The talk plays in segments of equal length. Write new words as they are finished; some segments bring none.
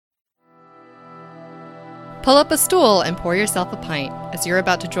Pull up a stool and pour yourself a pint as you're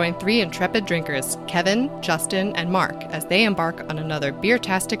about to join three intrepid drinkers, Kevin, Justin, and Mark, as they embark on another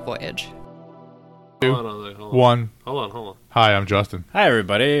beer-tastic voyage. Hold on. Hi, I'm Justin. Hi,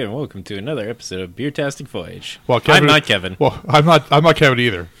 everybody, and welcome to another episode of Beer-tastic Voyage. Well, Kevin, I'm not Kevin. Well, I'm not Kevin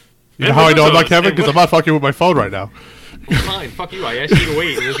either. You know how I know I'm not Kevin? Because I'm not fucking with my phone right now. Well, fine, fuck you. I asked you to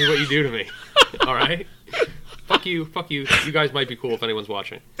wait, and this is what you do to me. All right? Fuck you. You guys might be cool if anyone's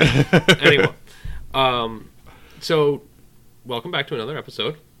watching. Anyway, so welcome back to another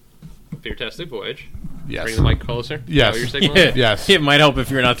episode of Beer-tastic Voyage. Yes. Bring the mic closer. Yes. Is that what you're saying? Yes. It might help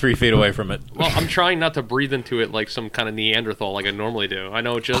if you're not 3 feet away from it. Well, I'm trying not to breathe into it like some kind of Neanderthal like I normally do. I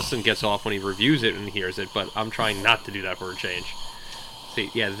know Justin gets off when he reviews it and hears it, but I'm trying not to do that for a change.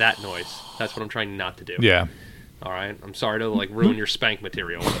 See, yeah, that noise. That's what I'm trying not to do. Yeah. All right? I'm sorry to ruin your spank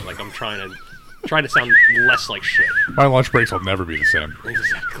material. But, I'm trying to sound less like shit. My lunch breaks will never be the same.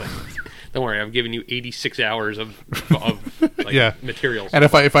 Exactly. Don't worry, I've given you 86 hours of Yeah. materials. And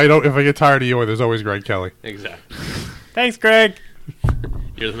if I get tired of you, there's always Greg Kelly. Exactly. Thanks, Greg.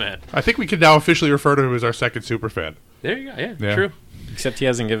 You're the man. I think we can now officially refer to him as our second super fan. There you go. Yeah, Yeah. true. Except he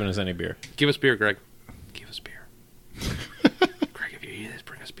hasn't given us any beer. Give us beer, Greg. Give us beer. Greg, if you hear this,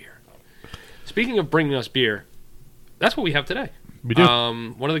 bring us beer. Speaking of bringing us beer, that's what we have today. We do.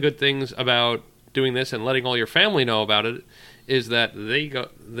 One of the good things about doing this and letting all your family know about it is that they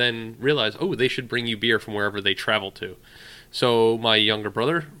then realize, they should bring you beer from wherever they travel to. So my younger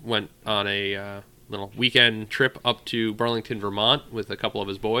brother went on a little weekend trip up to Burlington, Vermont with a couple of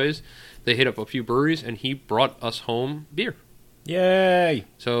his boys. They hit up a few breweries, and he brought us home beer. Yay!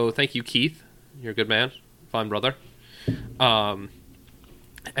 So thank you, Keith. You're a good man. Fine brother. And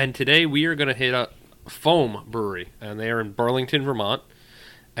today we are going to hit a Foam Brewery, and they are in Burlington, Vermont.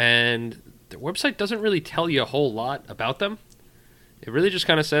 And their website doesn't really tell you a whole lot about them. It really just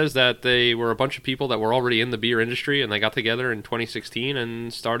kind of says that they were a bunch of people that were already in the beer industry, and they got together in 2016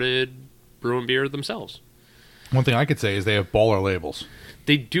 and started brewing beer themselves. One thing I could say is they have baller labels.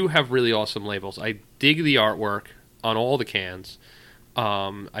 They do have really awesome labels. I dig the artwork on all the cans.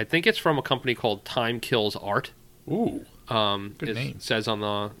 I think it's from a company called Time Kills Art. Ooh. Good It name. says on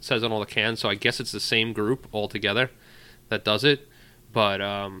all the cans, so I guess it's the same group altogether that does it.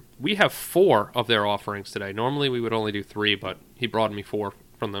 But we have 4 of their offerings today. Normally we would only do 3, but he brought me 4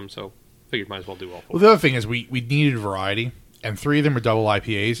 from them, so figured might as well do all 4. Well, the other thing is we needed variety, and 3 of them are double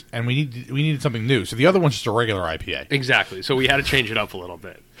IPAs, and we needed something new. So the other one's just a regular IPA. Exactly, so we had to change it up a little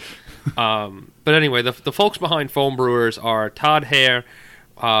bit. But anyway, the folks behind Foam Brewers are Todd Hare,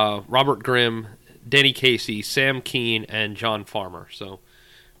 Robert Grimm, Danny Casey, Sam Keane, and John Farmer. So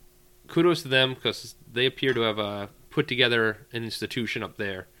kudos to them because they appear to have put together an institution up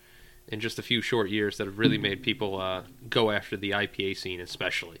there in just a few short years that have really made people go after the IPA scene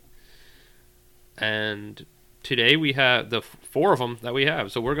especially. And today we have the 4 of them that we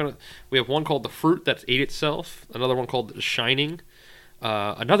have. So we have one called The Fruit That Ate Itself, another one called The Shining,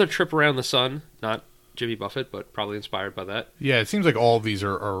 another Trip Around the Sun, not Jimmy Buffett, but probably inspired by that. Yeah, it seems like all of these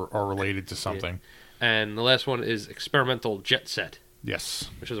are related to something. Yeah. And the last one is Experimental Jet Set. Yes.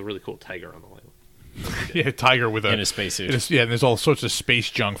 Which is a really cool tiger on the label. Yeah, tiger with in a spacesuit. Yeah, and there's all sorts of space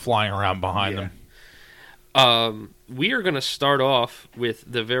junk flying around behind them. We are going to start off with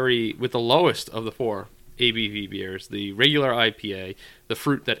the lowest of the 4 ABV beers, the regular IPA, The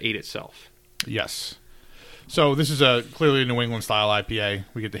Fruit That Ate Itself. Yes. So this is clearly a New England style IPA.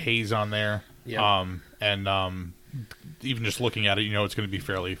 We get the haze on there. Yeah. And even just looking at it, it's going to be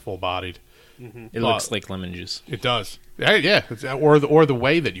fairly full bodied. Mm-hmm. It looks like lemon juice. It does. Yeah. Or the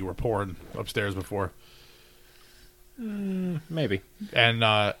way that you were pouring upstairs before. Maybe.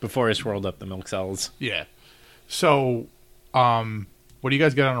 And before I swirled up the milk solids. Yeah. So, what do you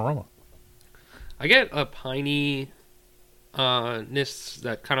guys get on aroma? I get a piney ness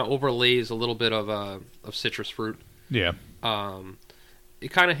that kind of overlays a little bit of citrus fruit. Yeah. It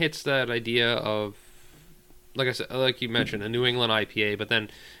kind of hits that idea of, like I said, like you mentioned, a New England IPA, but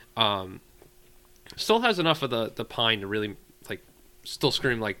then still has enough of the pine to really still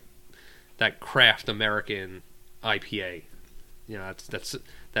scream like that craft American IPA. That's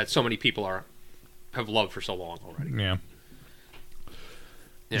that so many people have loved for so long already. Yeah.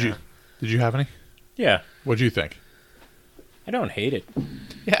 Yeah. Did you have any? Yeah. What'd you think? I don't hate it.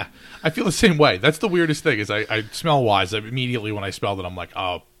 Yeah, I feel the same way. That's the weirdest thing is I smell wise. Immediately when I smelled it, I'm like,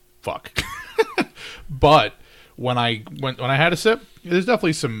 oh, fuck. But when I had a sip, there's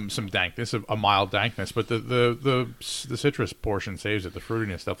definitely some dankness, a mild dankness, but the citrus portion saves it. The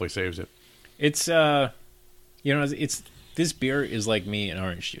fruitiness definitely saves it. It's it's this beer is like me and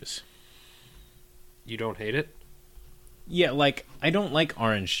orange juice. You don't hate it? Yeah, I don't like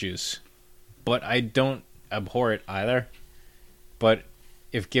orange juice, but I don't abhor it either. But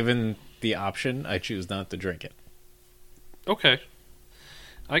if given the option, I choose not to drink it. Okay.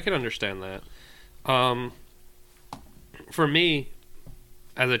 I can understand that. For me,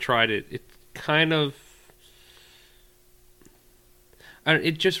 as I tried it, it kind of...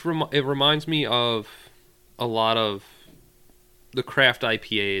 It just it reminds me of a lot of the craft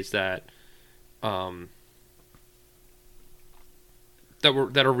IPAs that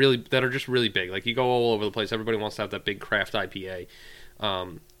that are just really big. Like, you go all over the place. Everybody wants to have that big craft IPA.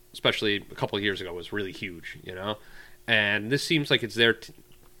 Especially a couple of years ago, it was really huge, you know. And this seems like it's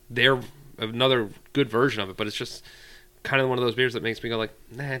their another good version of it, but it's just kind of one of those beers that makes me go like,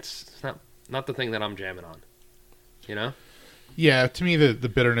 nah, it's not the thing that I'm jamming on, you know. Yeah, to me, the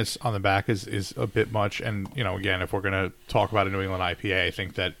bitterness on the back is a bit much. And, you know, again, if we're going to talk about a New England IPA, I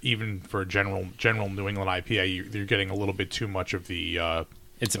think that even for a general New England IPA, you're getting a little bit too much of the...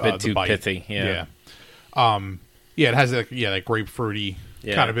 it's a bit too bite. pithy, yeah. Yeah, it has that grapefruity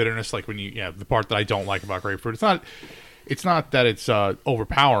kind of bitterness, like when the part that I don't like about grapefruit. It's not that it's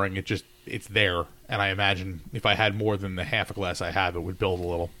overpowering, it's there. And I imagine if I had more than the half a glass I have, it would build a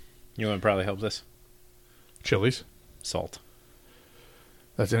little. You know what would probably help this? Chilies? Salt.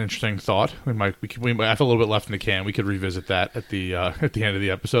 That's an interesting thought. We might have a little bit left in the can. We could revisit that at the end of the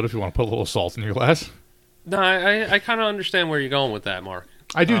episode if you want to put a little salt in your glass. No, I kind of understand where you're going with that, Mark.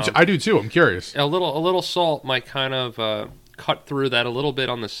 I do. I do too. I'm curious. A little salt might kind of cut through that a little bit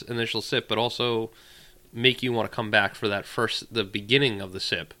on this initial sip, but also make you want to come back for the beginning of the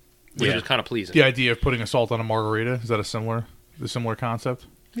sip, which is kind of pleasing. The idea of putting a salt on a margarita, is that a similar concept?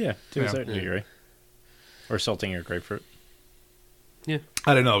 Yeah, to a certain degree. Or salting your grapefruit. Yeah.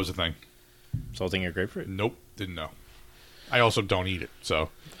 I didn't know it was a thing. Salting your grapefruit? Nope, didn't know. I also don't eat it, so.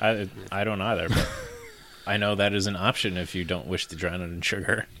 I don't either, but I know that is an option if you don't wish to drown it in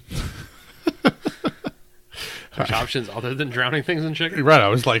sugar. There's options other than drowning things in sugar? Right, I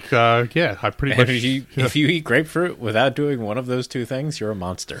was like, I pretty much... If you eat grapefruit without doing one of those two things, you're a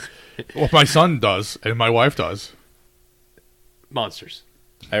monster. Well, my son does, and my wife does. Monsters.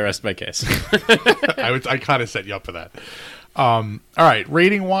 I rest my case. I kind of set you up for that. All right,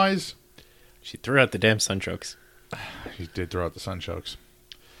 rating-wise... She threw out the damn sunchokes. She did throw out the sunchokes.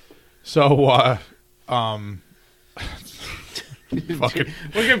 So, We'll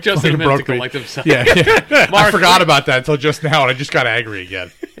give Justin a minute to collect himself. Yeah. Mark, I forgot about that until just now, and I just got angry again.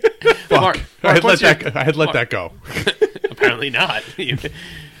 Fuck. I had let that go. Apparently not.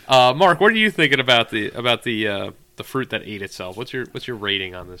 Mark, what are you thinking about the fruit that ate itself? What's your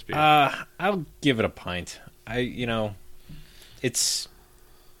rating on this beer? I'll give it a pint. It's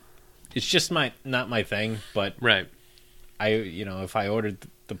just not my thing, but right. If I ordered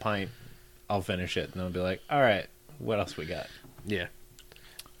the pint, I'll finish it and I'll be like, all right, what else we got? Yeah.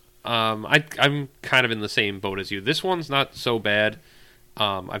 I'm kind of in the same boat as you. This one's not so bad.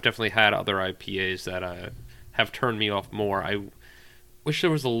 I've definitely had other IPAs that have turned me off more. I wish there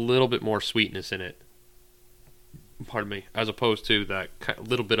was a little bit more sweetness in it. Pardon me. As opposed to that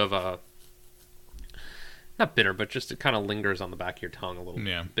little bit of a... Not bitter, but just it kind of lingers on the back of your tongue a little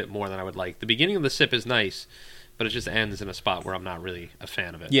bit more than I would like. The beginning of the sip is nice, but it just ends in a spot where I'm not really a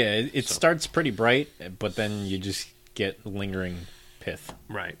fan of it. Yeah, it starts pretty bright, but then you just get lingering pith.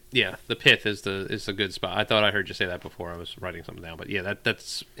 Right. Yeah, the pith is a good spot. I thought I heard you say that before I was writing something down, but yeah,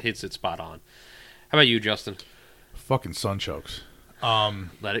 that's hits it spot on. How about you, Justin? Fucking sunchokes.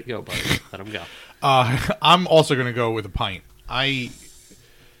 Let it go, buddy. Let them go. I'm also going to go with a pint.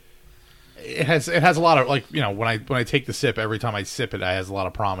 It has a lot of, like, when I take the sip, every time I sip it has a lot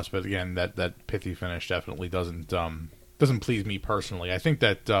of promise, but again, that pithy finish definitely doesn't please me personally. I think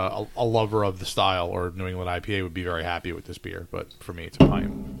that a lover of the style or New England IPA would be very happy with this beer, but for me it's a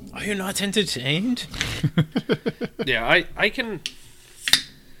pint. Are you not entertained? Yeah, I think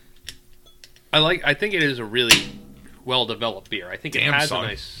it is a really well developed beer. I think it has a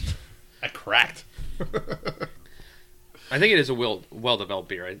nice... I cracked. I think it is a well developed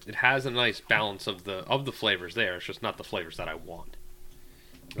beer. It has a nice balance of the flavors there. It's just not the flavors that I want.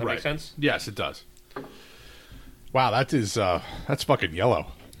 Does that make sense? Yes, it does. Wow, that's fucking yellow.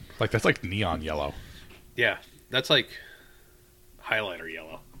 Like, that's like neon yellow. Yeah, that's like highlighter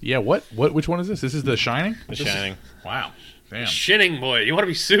yellow. Yeah, which one is this? This is The Shining? The Shining. Wow. Damn. Shinning, boy. You want to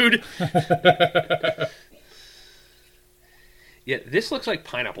be sued? Yeah, this looks like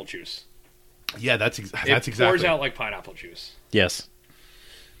pineapple juice. Yeah, that's exactly. It pours out like pineapple juice. Yes.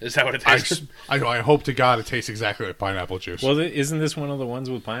 Is that what it tastes? I hope to God it tastes exactly like pineapple juice. Well, isn't this one of the ones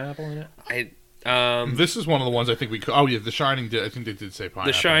with pineapple in it? This is one of the ones I think we could... Oh, yeah, The Shining I think they did say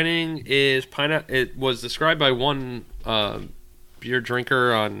pineapple. The Shining is pineapple. It was described by one beer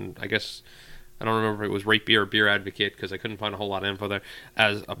drinker on, I guess, I don't remember if it was Rate Beer or Beer Advocate because I couldn't find a whole lot of info there,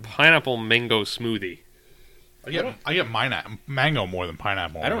 as a pineapple mango smoothie. I get mango more than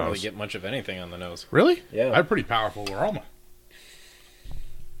pineapple. I don't really get much of anything on the nose. Really? Yeah. I have pretty powerful aroma.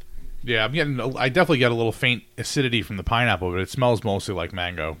 Yeah, I definitely get a little faint acidity from the pineapple, but it smells mostly like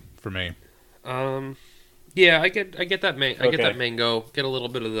mango for me. Yeah, I get that I get Okay. that mango. Get a little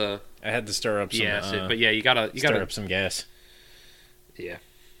bit of the I had to stir up some acid, but yeah, you gotta stir up some gas. yeah.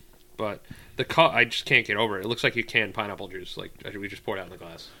 But the cut, I just can't get over it. It looks like you canned pineapple juice, like we just poured out in the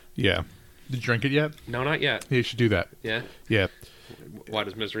glass. Yeah. Did you drink it yet? No, not yet. Yeah, you should do that. Yeah. Yeah. Why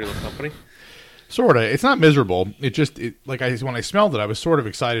does misery love company? Sorta. It's not miserable. When I smelled it, I was sort of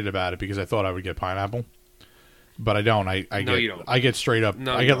excited about it because I thought I would get pineapple, but I don't. You don't. I get straight up.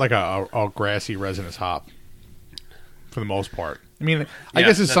 No, I you get don't. like a grassy resinous hop for the most part. I mean, I Yeah,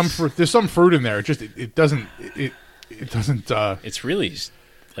 guess there's that's- there's some fruit in there. It just it doesn't. It's really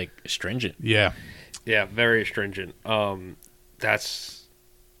like astringent. Yeah. Yeah, very astringent. That's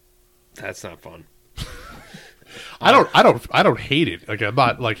not fun. I don't hate it. Like I'm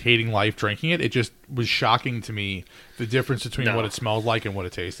not like hating life drinking it. It just was shocking to me the difference between No. what it smelled like and what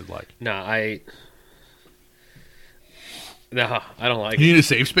it tasted like. No, I don't like You it. need a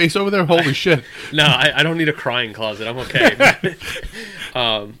safe space over there? Holy shit. No, I don't need a crying closet. I'm okay.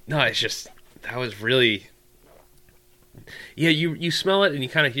 No, it's just that was really. Yeah, you smell it and you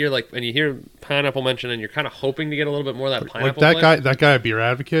kind of hear when you hear pineapple mentioned and you're kind of hoping to get a little bit more of that Like pineapple. that guy at Beer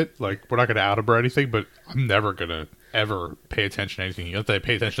Advocate, like we're not gonna out him or anything, but I'm never gonna ever pay attention to anything. You have to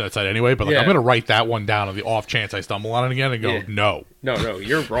pay attention to that site anyway, but like Yeah. I'm gonna write that one down on the off chance I stumble on it again and go, Yeah. no. No,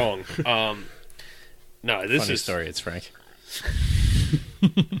 you're wrong. No, this Funny is story. It's Frank.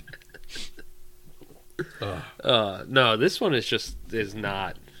 no. This one is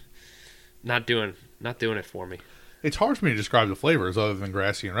not doing it for me. It's hard for me to describe the flavors other than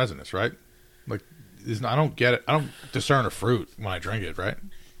grassy and resinous, right? Like I don't get it. I don't discern a fruit when I drink it, right?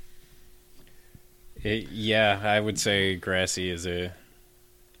 Yeah, I would say grassy is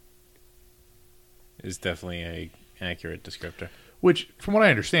definitely a accurate descriptor. Which, from what I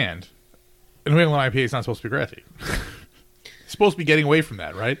understand, a New England IPA is not supposed to be grassy. It's supposed to be getting away from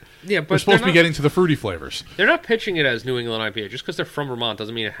that, right? Yeah, but We're supposed to be not- getting to the fruity flavors. They're not pitching it as New England IPA. Just because they're from Vermont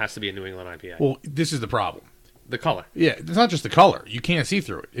doesn't mean it has to be a New England IPA. Well, this is the problem. The color. Yeah, it's not just the color. You can't see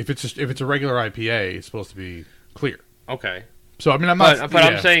through it. If it's a regular IPA, it's supposed to be clear. Okay. So I mean, But yeah,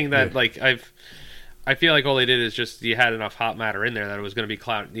 I'm saying that yeah. I feel like all they did is just you had enough hop matter in there that it was going to be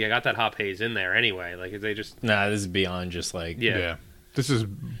cloud. You got that hop haze in there anyway. Like they just Nah, this is beyond just like yeah. This is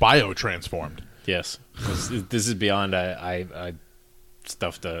biotransformed. Yes, this is beyond. I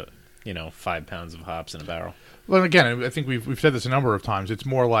stuffed 5 pounds of hops in a barrel. Well, again, I think we've said this a number of times. It's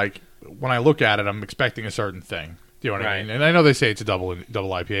more like when I look at it, I'm expecting a certain thing. Do you know what I Right. mean? And I know they say it's a double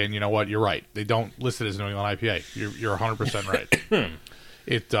IPA, and you know what? You're right. They don't list it as New England IPA. You're 100% right.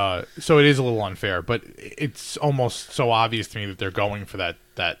 So it is a little unfair, but it's almost so obvious to me that they're going for that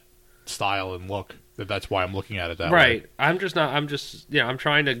style and look that's why I'm looking at it that way. Right. I'm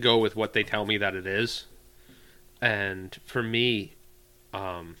trying to go with what they tell me that it is. And for me,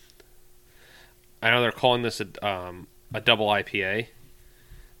 I know they're calling this a double IPA,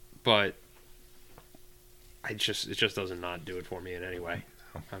 but it just doesn't not do it for me in any way.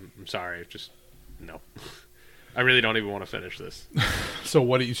 I'm sorry. No. I really don't even want to finish this. So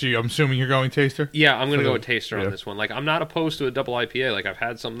what do you see? I'm assuming you're going taster. Yeah, I'm going to So go with taster yeah. on this one. Like, I'm not opposed to a double IPA. Like, I've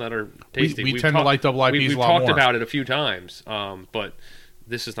had some that are tasty. We We've tend to like double IPAs We've a lot talked more. about it a few times, but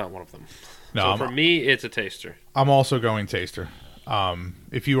this is not one of them. No, So for me, it's a taster. I'm also going taster.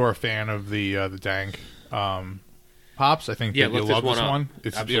 If you are a fan of the dank hops, I think Yeah, that you'll lift love this this one up. one.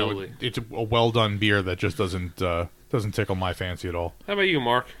 It's Absolutely. it's a well done beer that just doesn't tickle my fancy at all. How about you,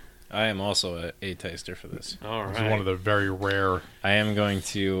 Mark? I am also a taster for this. All This right. is one of the very rare. I am going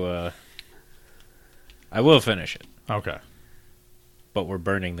to. I will finish it, Okay. but we're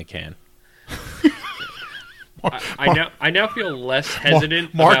burning the can. I now feel less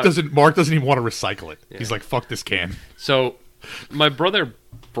hesitant. Mark about- doesn't even want to recycle it. Yeah. He's like, fuck this can. So, my brother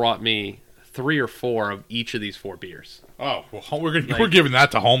brought me 3 or 4 of each of these 4 beers. Oh, well, we're giving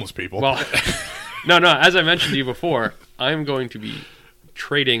that to homeless people. Well, no. As I mentioned to you before, I'm going to be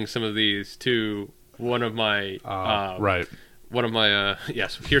trading some of these to one of my right. One of my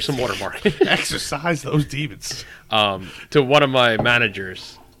yes. Here's some watermark. Exercise those demons. To one of my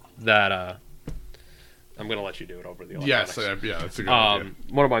managers that I'm going to let you do it over the Yes, electronics. yeah, that's a good idea.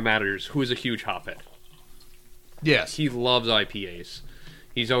 One of my managers who is a huge hophead. Yes. He loves IPAs.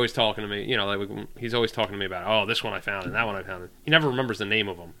 He's always talking to me, he's always talking to me about, oh, this one I found and that one I found. He never remembers the name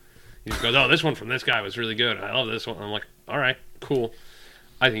of them. He just goes, oh, this one from this guy was really good. I love this one. I'm like, all right, cool.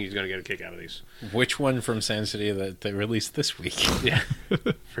 I think he's going to get a kick out of these. Which one from San City that they released this week? Yeah,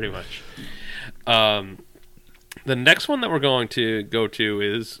 pretty much. The next one that we're going to go to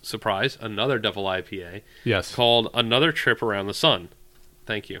is, surprise, another double IPA Yes. called Another Trip Around the Sun.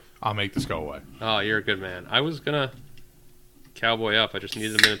 Thank you. I'll make this go away. Oh, you're a good man. I was going to cowboy up. I just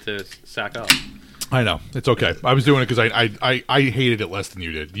needed a minute to sack up. I know. It's okay. I was doing it because I hated it less than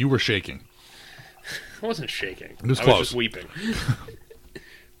you did. You were shaking. I wasn't shaking. It was I close. was just weeping.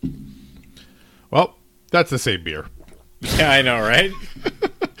 Well, that's the same beer. Yeah, I know, right?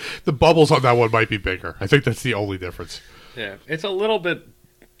 The bubbles on that one might be bigger. I think that's the only difference. Yeah, it's a little bit...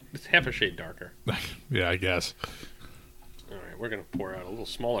 It's half a shade darker. Yeah, I guess. All right, we're going to pour out a little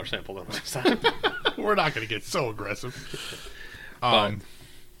smaller sample than last time. We're not going to get so aggressive.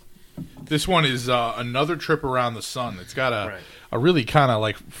 This one is Another Trip Around the Sun. It's got a really kind of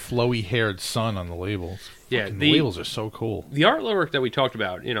like flowy haired sun on the labels. Yeah, The labels are so cool. The artwork that we talked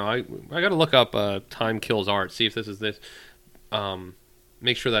about, I got to look up Time Kills Art, see if this is this.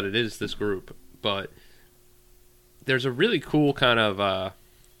 Make sure that it is this group. But there's a really cool kind of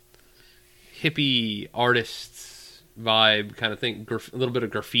hippie artist vibe kind of thing, a little bit of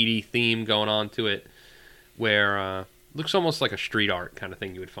graffiti theme going on to it, where looks almost like a street art kind of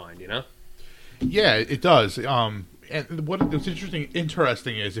thing you would find, Yeah, it does. And what's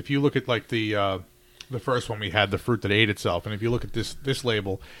interesting is if you look at like the first one we had, The Fruit That Ate Itself, and if you look at this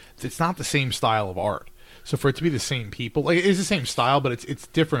label, it's not the same style of art. So for it to be the same people, like it is the same style, but it's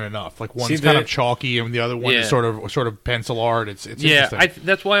different enough. Like one's kind of chalky, and the other one is sort of pencil art. It's interesting.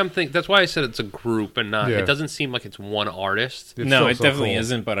 That's why that's why I said it's a group and not. Yeah. It doesn't seem like it's one artist. It's No, so, it so definitely cool.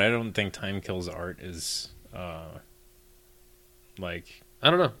 isn't. But I don't think Time Kills Art is like I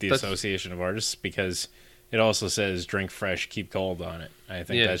don't know the association of artists, because it also says "Drink fresh, keep cold" on it. I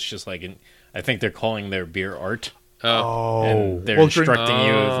think that's just like I think they're calling their beer art, and they're instructing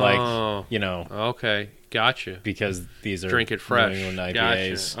you of like Okay, gotcha. because these are Drink it fresh. New England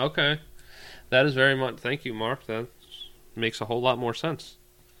IPAs. Gotcha. Okay, that is very much. Thank you, Mark. That makes a whole lot more sense.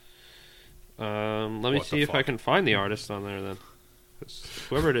 Let me What see the if I fuck? can find the artist on there then. 'Cause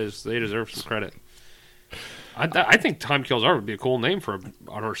whoever it is, they deserve some credit. I think Time Kills Art would be a cool name for an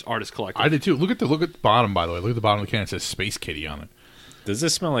artist collective. I did too. Look at the bottom, by the way. Look at the bottom of the can. It says Space Kitty on it. Does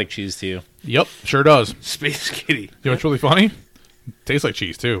this smell like cheese to you? Yep, sure does. Space Kitty. You know what's really funny? Tastes like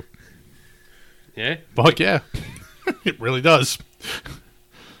cheese too. Yeah. Fuck yeah, it really does.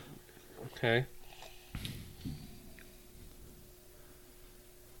 Okay.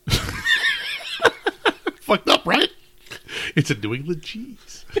 Fucked up, right? It's a New England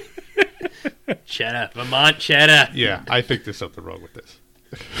cheese. Cheddar, Vermont cheddar. Yeah, I think there's something wrong with this.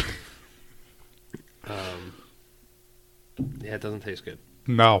 Yeah, it doesn't taste good.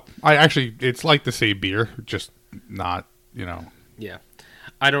 No, it's like the same beer, just not, Yeah,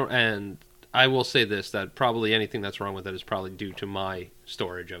 and I will say this: that probably anything that's wrong with it is probably due to my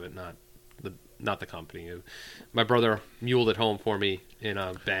storage of it, not the company. My brother muled it home for me in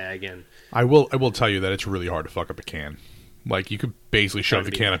a bag, and I will tell you that it's really hard to fuck up a can. Like, you could basically shove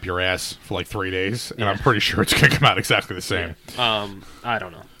the can up your ass for like 3 days, and I'm pretty sure it's gonna come out exactly the same. I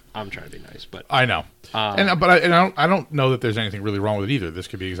don't know. I'm trying to be nice, but I know, I don't know that there's anything really wrong with it either. This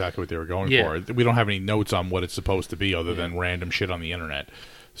could be exactly what they were going for. We don't have any notes on what it's supposed to be, other than random shit on the internet.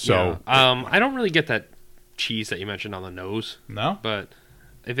 So, I don't really get that cheese that you mentioned on the nose. no, But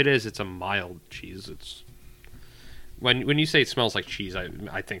if it is, it's a mild cheese. It's when you say it smells like cheese,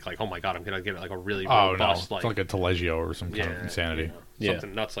 I think like, oh my god, I'm gonna get like a really robust, it's like a Taleggio or some kind of insanity.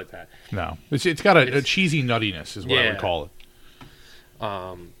 something nuts like that. No, it's got a cheesy nuttiness, is what I would call it.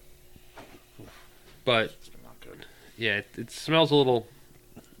 But Not good. yeah, it smells a little.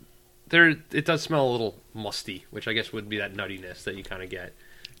 It does smell a little musty, which I guess would be that nuttiness that you kind of get.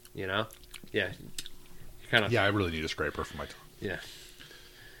 Yeah, you kind of Yeah, I really need a scraper for my tongue. yeah.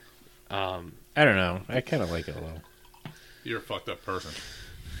 I don't know. I kind of like it a little. You're a fucked up person.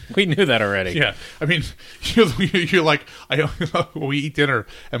 We knew that already. Yeah, I mean, you're like, when we eat dinner,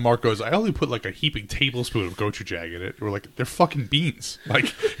 and Mark goes, I only put like a heaping tablespoon of gochujang in it. We're like, they're fucking beans.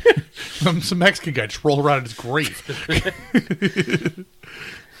 Like, some Mexican guy just rolled around in his grave.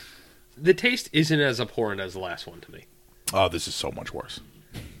 The taste isn't as abhorrent as the last one to me. Oh, this is so much worse.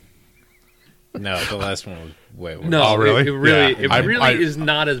 No, the last one was way worse. No, Oh, really? it Yeah. really is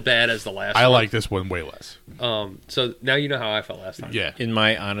not as bad as the last I one. like this one way less. So now you know how I felt last time. Yeah. In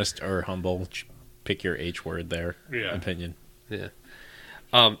my honest or humble, pick your H word there, opinion. Yeah.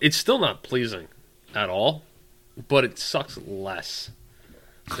 It's still not pleasing at all, but it sucks less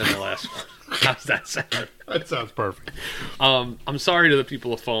than the last one. How's that sound? That sounds perfect. I'm sorry to the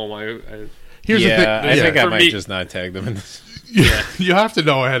people of Foam. Here's the thing. I think I For might me- just not tag them in this. You have to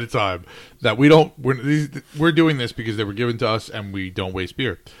know ahead of time that we're doing this because they were given to us, and we don't waste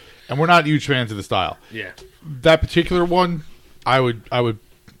beer, and we're not huge fans of the style. Yeah. That particular one, I don't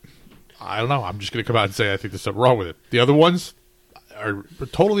know. I'm just going to come out and say I think there's something wrong with it. The other ones are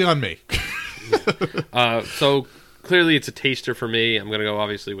totally on me. So clearly it's a taster for me. I'm going to go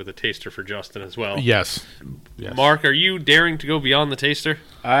obviously with a taster for Justin as well. Yes. Mark, are you daring to go beyond the taster?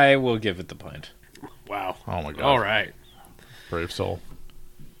 I will give it the pint. Wow. Oh my god. All right. Brave soul.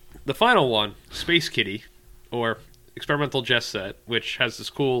 The final one, Space Kitty, or Experimental Jet Set, which has this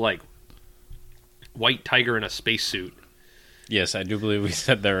cool like white tiger in a spacesuit. Yes, I do believe we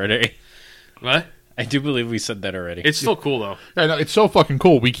said that already. What? I do believe we said that already. It's still cool though. Yeah, no, it's so fucking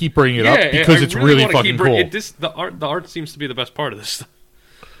cool. We keep bringing it up because it's really fucking cool. The art seems to be the best part of this stuff.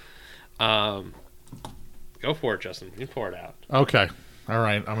 Go for it, Justin. You pour it out. Okay. All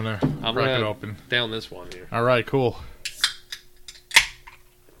right. I'm gonna crack it open. Down this one here. All right. Cool.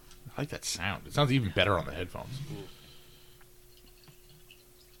 I like that sound. It sounds even better on the headphones.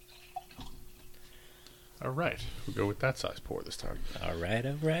 All right. We'll go with that size pour this time. All right.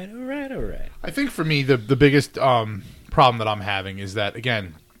 I think for me, the biggest problem that I'm having is that,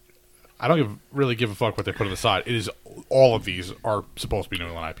 again, I don't really give a fuck what they put on the side. It is all of these are supposed to be New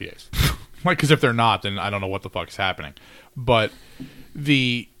England IPAs. Like, because if they're not, then I don't know what the fuck is happening. But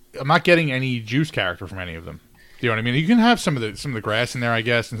I'm not getting any juice character from any of them. Do you know what I mean? You can have some of the grass in there, I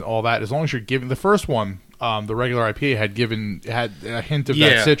guess, and all that, as long as you're giving the first one. The regular IPA had a hint of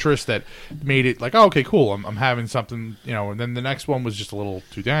that citrus that made it like, oh, okay, cool. I'm having something, you know. And then the next one was just a little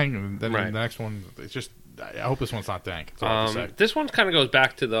too dank, and then the next one, it's just. I hope this one's not dank. That's all I have to say. This one kind of goes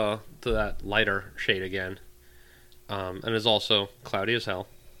back to that lighter shade again, and is also cloudy as hell.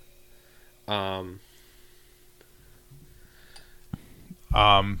 Aroma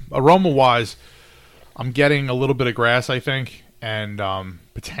wise, I'm getting a little bit of grass, I think, and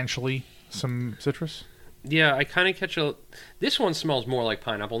potentially some citrus. Yeah, I kind of catch this one smells more like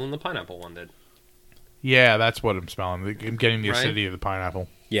pineapple than the pineapple one did. Yeah, that's what I'm smelling. I'm getting the acidity of the pineapple.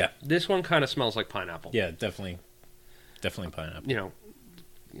 Yeah. This one kind of smells like pineapple. Yeah, definitely pineapple. You know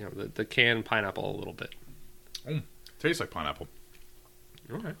the canned pineapple a little bit. Tastes like pineapple.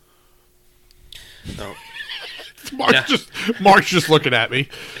 Okay. So, Mark's just looking at me.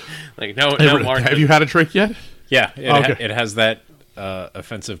 Like no, Mark. Have you had a drink yet? Yeah, it has that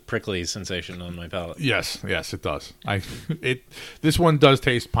offensive prickly sensation on my palate. Yes, it does. This one does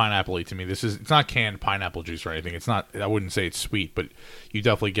taste pineapple-y to me. It's not canned pineapple juice or anything. It's not. I wouldn't say it's sweet, but you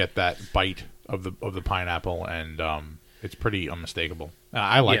definitely get that bite of the pineapple, and it's pretty unmistakable.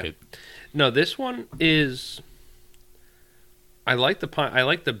 I like it. No, this one is. I like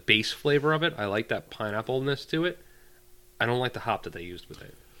the base flavor of it. I like that pineapple-ness to it. I don't like the hop that they used with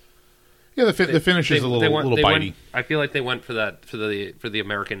it. Yeah, the finish is a little bitey. I feel like they went for the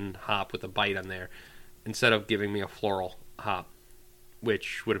American hop with a bite on there, instead of giving me a floral hop,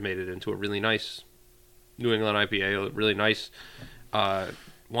 which would have made it into a really nice New England IPA, a really nice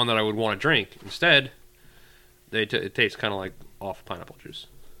one that I would want to drink. Instead, it tastes kind of like off pineapple juice.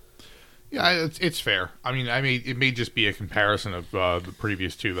 Yeah, it's fair. I mean, it may just be a comparison of the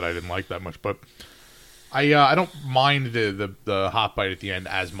previous two that I didn't like that much, but I don't mind the hop bite at the end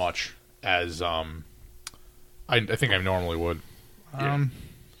as much as I think I normally would. Yeah. I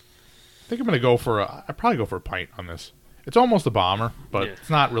think I'm gonna I'd probably go for a pint on this. It's almost a bomber, but it's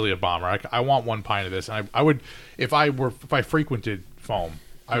not really a bomber. I want one pint of this, and I would if I frequented foam,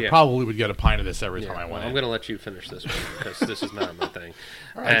 I probably would get a pint of this every time I went. I'm gonna let you finish this one because this is not my thing.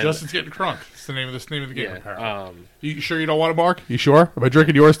 All right, Justin's getting crunk. It's the name of the game. Apparently. You sure you don't want to, Mark? You sure? Am I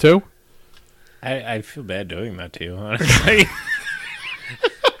drinking yours too? I feel bad doing that to you, honestly.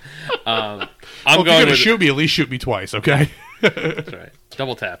 I'm going to shoot me. At least shoot me twice, okay? That's right.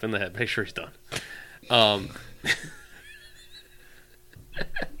 Double tap in the head. Make sure he's done.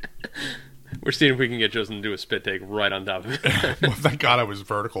 We're seeing if we can get Justin to do a spit take right on top of it. Well, thank God I was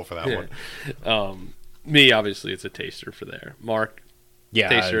vertical for that one. Me, obviously, it's a taster for there. Mark,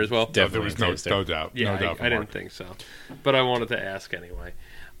 taster as well. There was no doubt. Yeah, no doubt I didn't think so, but I wanted to ask anyway.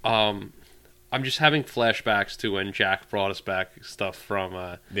 I'm just having flashbacks to when Jack brought us back stuff from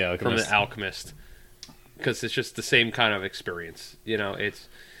The Alchemist, because it's just the same kind of experience. You know, it's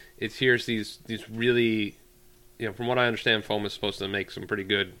here's these really, you know, from what I understand, foam is supposed to make some pretty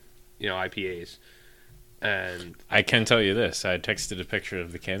good, you know, IPAs. And I can tell you this: I texted a picture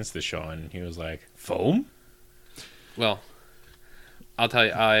of the cans to Sean, and he was like, "Foam?" Well, I'll tell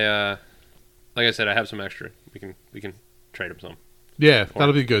you, like I said, I have some extra. We can trade him some. Yeah,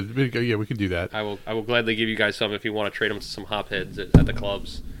 that'll be good. Yeah, we can do that. I will gladly give you guys some if you want to trade them to some hopheads at the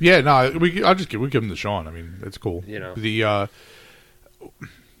clubs. Yeah, no, we give them to Sean. I mean, it's cool. You know,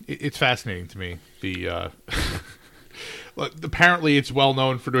 it's fascinating to me. Apparently it's well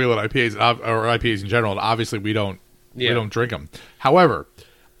known for New England IPAs or IPAs in general, and obviously we don't drink them. However,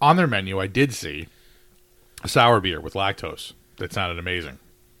 on their menu, I did see a sour beer with lactose that sounded amazing.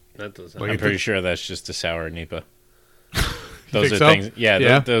 That does. I'm pretty sure that's just a sour NEPA. Those are so? things.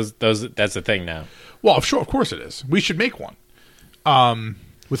 Yeah. Those. That's a thing now. Well, sure, of course it is. We should make one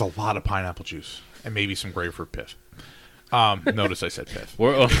with a lot of pineapple juice and maybe some grapefruit pith. Notice I said pith.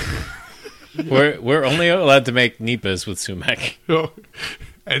 We're only allowed to make NEPAs with sumac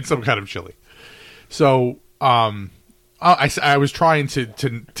and some kind of chili. So I was trying to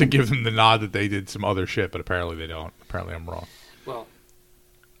give them the nod that they did some other shit, but apparently they don't. Apparently I'm wrong. Well,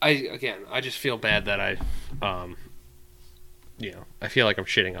 I just feel bad that I feel like I'm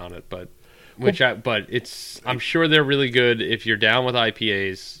shitting on it, but I'm sure they're really good. If you're down with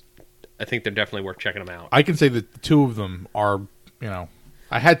IPAs, I think they're definitely worth checking them out. I can say that the two of them are,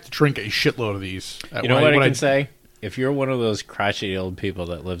 I had to drink a shitload of these. You know what I can say? If you're one of those crotchety old people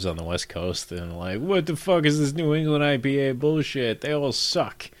that lives on the West Coast and like, what the fuck is this New England IPA bullshit? They all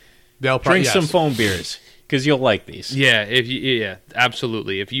suck. Drink some foam beers because you'll like these. Yeah,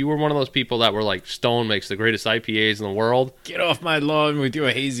 absolutely. If you were one of those people that were like, Stone makes the greatest IPAs in the world, get off my lawn with your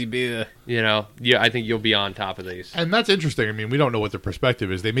hazy beer. I think you'll be on top of these. And that's interesting. I mean, we don't know what their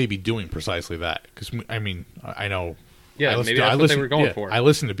perspective is. They may be doing precisely that because I know. Yeah, maybe that's what they were going for. I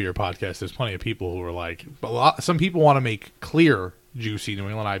listen to beer podcasts. There's plenty of people who are like, some people want to make clear, juicy New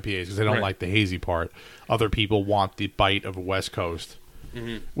England IPAs because they don't like the hazy part. Other people want the bite of a West Coast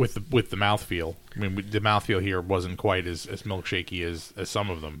with the mouthfeel. I mean, the mouthfeel here wasn't quite as milkshakey as some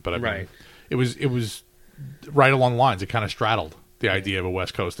of them, but I mean, it was right along the lines. It kind of straddled the idea of a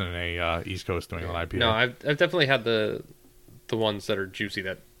West Coast and a East Coast New England IPA. No, I've definitely had the ones that are juicy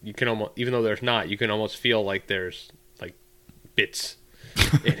that you can almost, even though there's not, you can almost feel like there's bits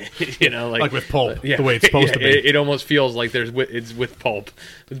in it, like with pulp, the way it's supposed to be. It almost feels like it's with pulp.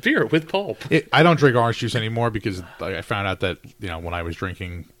 It's beer with pulp. I don't drink orange juice anymore because I found out that when I was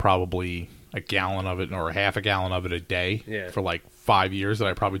drinking probably a gallon of it or a half a gallon of it a day for like 5 years, that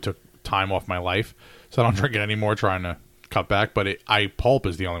I probably took time off my life, so I don't drink it anymore. Trying to cut back, but pulp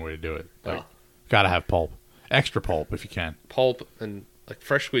is the only way to do it. Gotta have pulp, extra pulp if you can. Pulp and like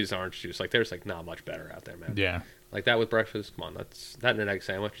fresh squeezed orange juice. Like there's like not much better out there, man. Yeah. Like that with breakfast, come on, that's that and an egg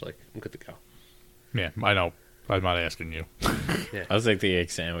sandwich. Like, I'm good to go. Yeah, I know. I'm not asking you. Yeah. I'll take the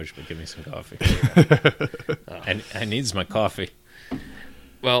egg sandwich, but give me some coffee. I needs my coffee.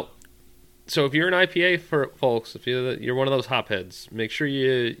 Well, so if you're an IPA folks, if you're one of those hopheads, make sure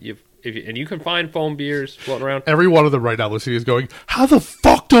you can find foam beers floating around. Every one of them right now listening is going, how the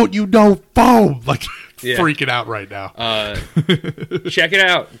fuck don't you know foam? Like, freaking out right now. Check it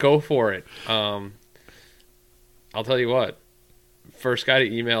out. Go for it. I'll tell you what. First guy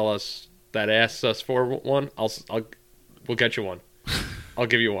to email us that asks us for one, we'll get you one. I'll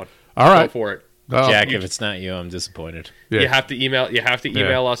give you one. All right, go for it, Jack. If it's not you, I'm disappointed. Yeah. You have to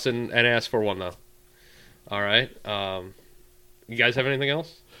email us and ask for one though. All right. You guys have anything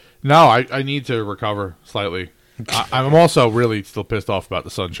else? No, I need to recover slightly. I'm also really still pissed off about the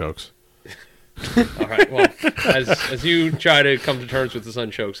Sunchokes. All right. Well, as you try to come to terms with the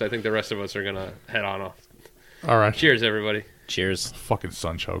Sunchokes, I think the rest of us are gonna head on off. All right. Cheers, everybody. Cheers. Fucking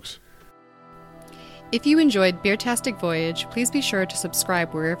Sunchokes. If you enjoyed Beertastic Voyage, please be sure to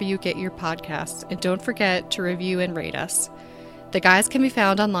subscribe wherever you get your podcasts, and don't forget to review and rate us. The guys can be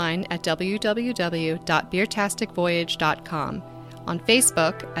found online at www.beertasticvoyage.com, on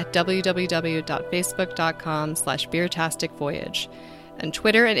Facebook at www.facebook.com/beertasticvoyage, and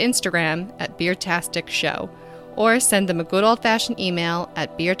Twitter and Instagram at Beertastic Show, or send them a good old-fashioned email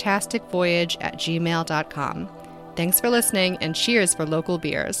at beertasticvoyage@gmail.com. Thanks for listening, and cheers for local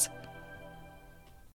beers.